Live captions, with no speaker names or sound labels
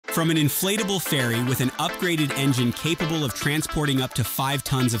From an inflatable ferry with an upgraded engine capable of transporting up to 5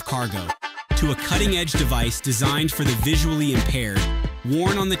 tons of cargo, to a cutting-edge device designed for the visually impaired,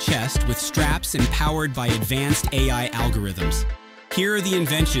 worn on the chest with straps and powered by advanced AI algorithms. Here are the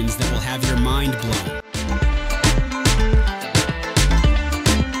inventions that will have your mind blown.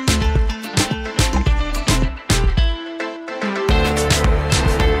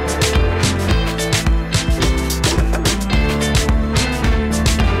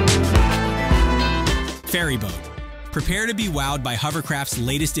 Ferry boat. Prepare to be wowed by Hovercraft's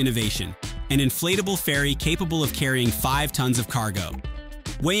latest innovation, an inflatable ferry capable of carrying 5 tons of cargo.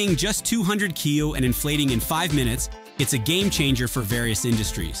 Weighing just 200 kg and inflating in 5 minutes, it's a game changer for various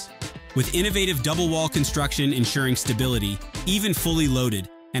industries. With innovative double-wall construction ensuring stability, even fully loaded,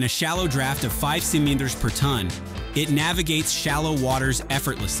 and a shallow draft of 5 centimeters per ton, it navigates shallow waters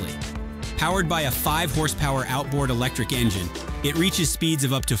effortlessly. Powered by a 5-horsepower outboard electric engine, it reaches speeds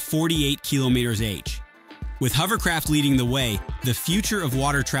of up to 48 km/h. With Hovercraft leading the way, the future of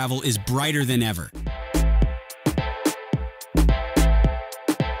water travel is brighter than ever.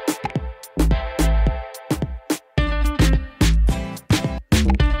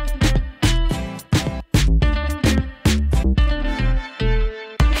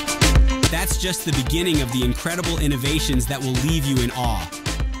 That's just the beginning of the incredible innovations that will leave you in awe.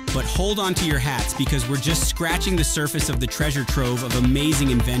 But hold on to your hats because we're just scratching the surface of the treasure trove of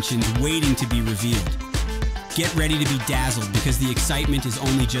amazing inventions waiting to be revealed. Get ready to be dazzled because the excitement is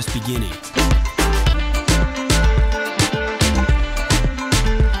only just beginning.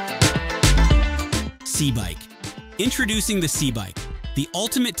 Sea Bike. Introducing the Sea Bike, the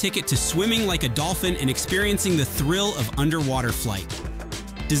ultimate ticket to swimming like a dolphin and experiencing the thrill of underwater flight.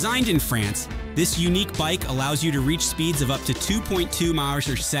 Designed in France, this unique bike allows you to reach speeds of up to 2.2 miles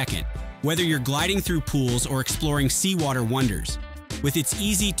per second, whether you're gliding through pools or exploring seawater wonders. With its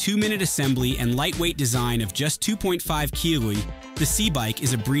easy 2-minute assembly and lightweight design of just 2.5 kg, the Sea Bike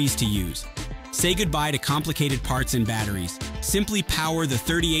is a breeze to use. Say goodbye to complicated parts and batteries. Simply power the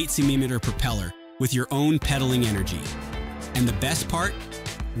 38-centimeter propeller with your own pedaling energy. And the best part?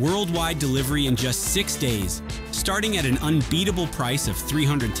 Worldwide delivery in just 6 days, starting at an unbeatable price of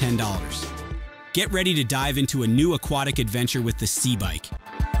 $310. Get ready to dive into a new aquatic adventure with the Sea Bike.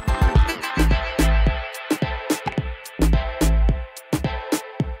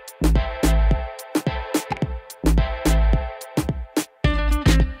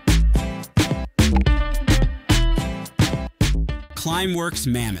 Climeworks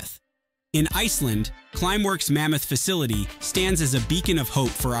Mammoth. In Iceland, Climeworks Mammoth facility stands as a beacon of hope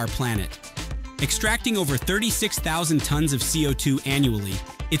for our planet. Extracting over 36,000 tons of CO2 annually,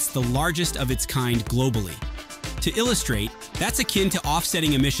 it's the largest of its kind globally. To illustrate, that's akin to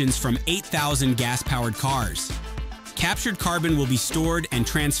offsetting emissions from 8,000 gas-powered cars. Captured carbon will be stored and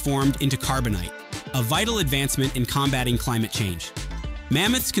transformed into carbonite, a vital advancement in combating climate change.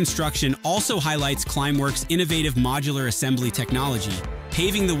 Mammoth's construction also highlights Climeworks' innovative modular assembly technology,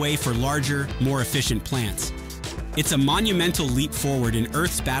 paving the way for larger, more efficient plants. It's a monumental leap forward in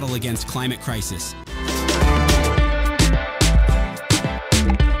Earth's battle against climate crisis.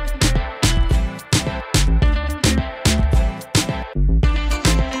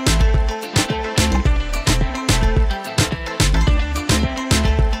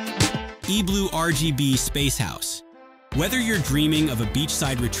 eBlue RGB Space House. Whether you're dreaming of a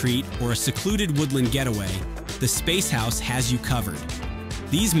beachside retreat or a secluded woodland getaway, the Space House has you covered.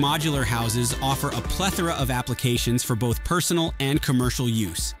 These modular houses offer a plethora of applications for both personal and commercial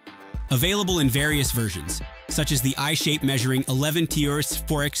use. Available in various versions, such as the I-shape measuring 11 tiers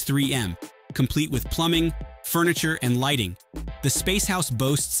 4x3m, complete with plumbing, furniture, and lighting. The Space House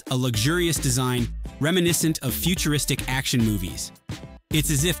boasts a luxurious design reminiscent of futuristic action movies. It's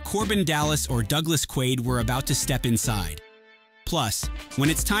as if Corbin Dallas or Douglas Quaid were about to step inside. Plus, when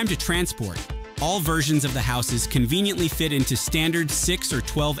it's time to transport, all versions of the houses conveniently fit into standard 6 or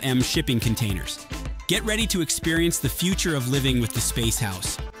 12M shipping containers. Get ready to experience the future of living with the Space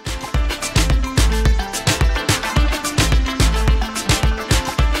House.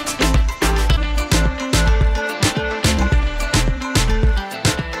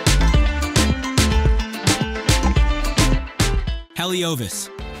 Heliovis,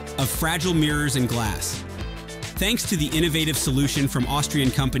 of fragile mirrors and glass. Thanks to the innovative solution from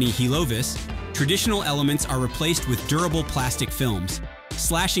Austrian company Heliovis, traditional elements are replaced with durable plastic films,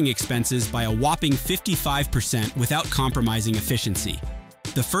 slashing expenses by a whopping 55% without compromising efficiency.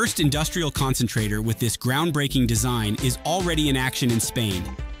 The first industrial concentrator with this groundbreaking design is already in action in Spain,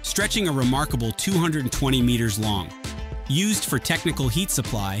 stretching a remarkable 220 meters long. Used for technical heat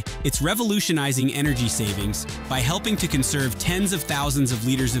supply, it's revolutionizing energy savings by helping to conserve tens of thousands of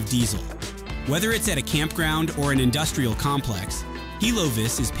liters of diesel. Whether it's at a campground or an industrial complex,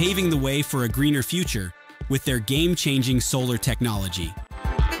 Helovis is paving the way for a greener future with their game-changing solar technology.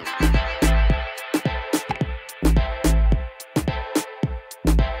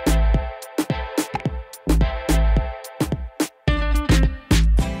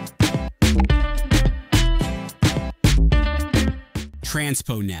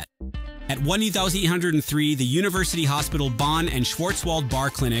 TranspoNet. At 1803, the University Hospital Bonn and Schwarzwald Bar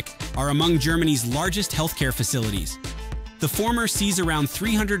Clinic are among Germany's largest healthcare facilities. The former sees around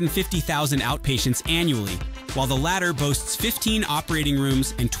 350,000 outpatients annually, while the latter boasts 15 operating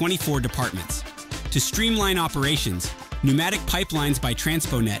rooms and 24 departments. To streamline operations, pneumatic pipelines by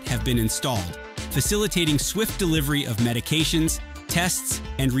TranspoNet have been installed, facilitating swift delivery of medications, tests,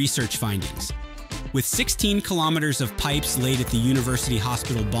 and research findings. With 16 kilometers of pipes laid at the University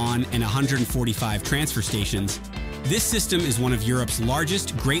Hospital Bonn and 145 transfer stations, this system is one of Europe's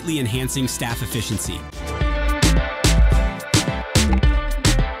largest, greatly enhancing staff efficiency.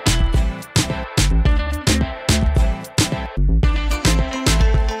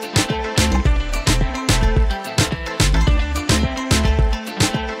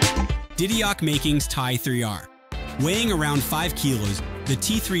 Didoc Makings T3R. Weighing around 5 kilos, the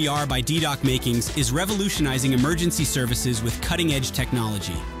T3R by Didoc Makings is revolutionizing emergency services with cutting-edge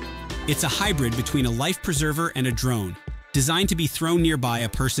technology. It's a hybrid between a life preserver and a drone, designed to be thrown nearby a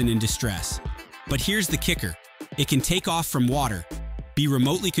person in distress. But here's the kicker. It can take off from water, be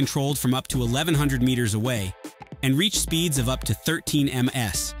remotely controlled from up to 1,100 meters away, and reach speeds of up to 13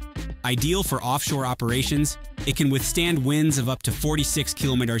 ms. Ideal for offshore operations, it can withstand winds of up to 46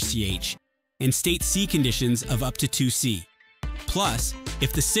 km/h and state sea conditions of up to 2C. Plus,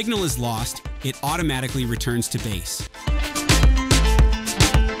 if the signal is lost, it automatically returns to base.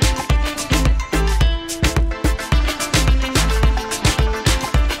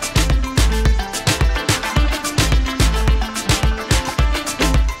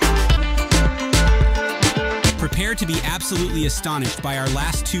 Prepare to be absolutely astonished by our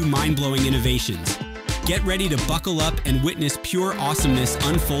last two mind-blowing innovations. Get ready to buckle up and witness pure awesomeness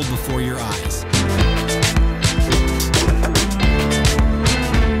unfold before your eyes.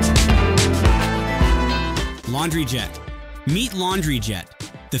 Laundry Jet. Meet Laundry Jet,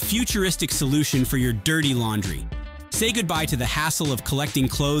 the futuristic solution for your dirty laundry. Say goodbye to the hassle of collecting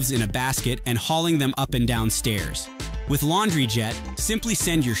clothes in a basket and hauling them up and down stairs. With Laundry Jet, simply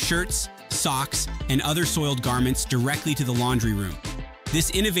send your shirts, socks, and other soiled garments directly to the laundry room. This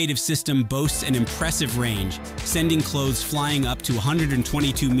innovative system boasts an impressive range, sending clothes flying up to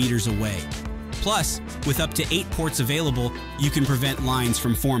 122 meters away. Plus, with up to 8 ports available, you can prevent lines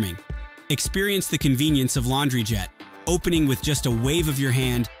from forming. Experience the convenience of Laundry Jet. Opening with just a wave of your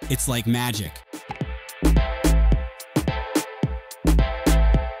hand, it's like magic.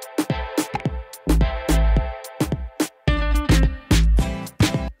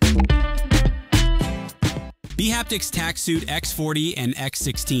 BeHaptic's TAC-Suit X40 and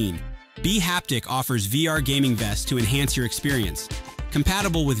X16. BeHaptic offers VR gaming vests to enhance your experience.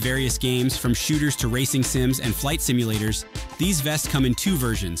 Compatible with various games from shooters to racing sims and flight simulators, these vests come in 2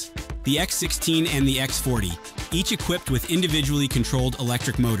 versions, the X16 and the X40, each equipped with individually controlled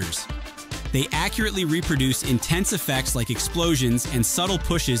electric motors. They accurately reproduce intense effects like explosions and subtle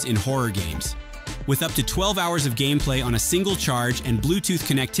pushes in horror games. With up to 12 hours of gameplay on a single charge and Bluetooth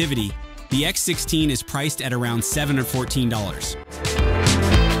connectivity, the X16 is priced at around $7 or $14.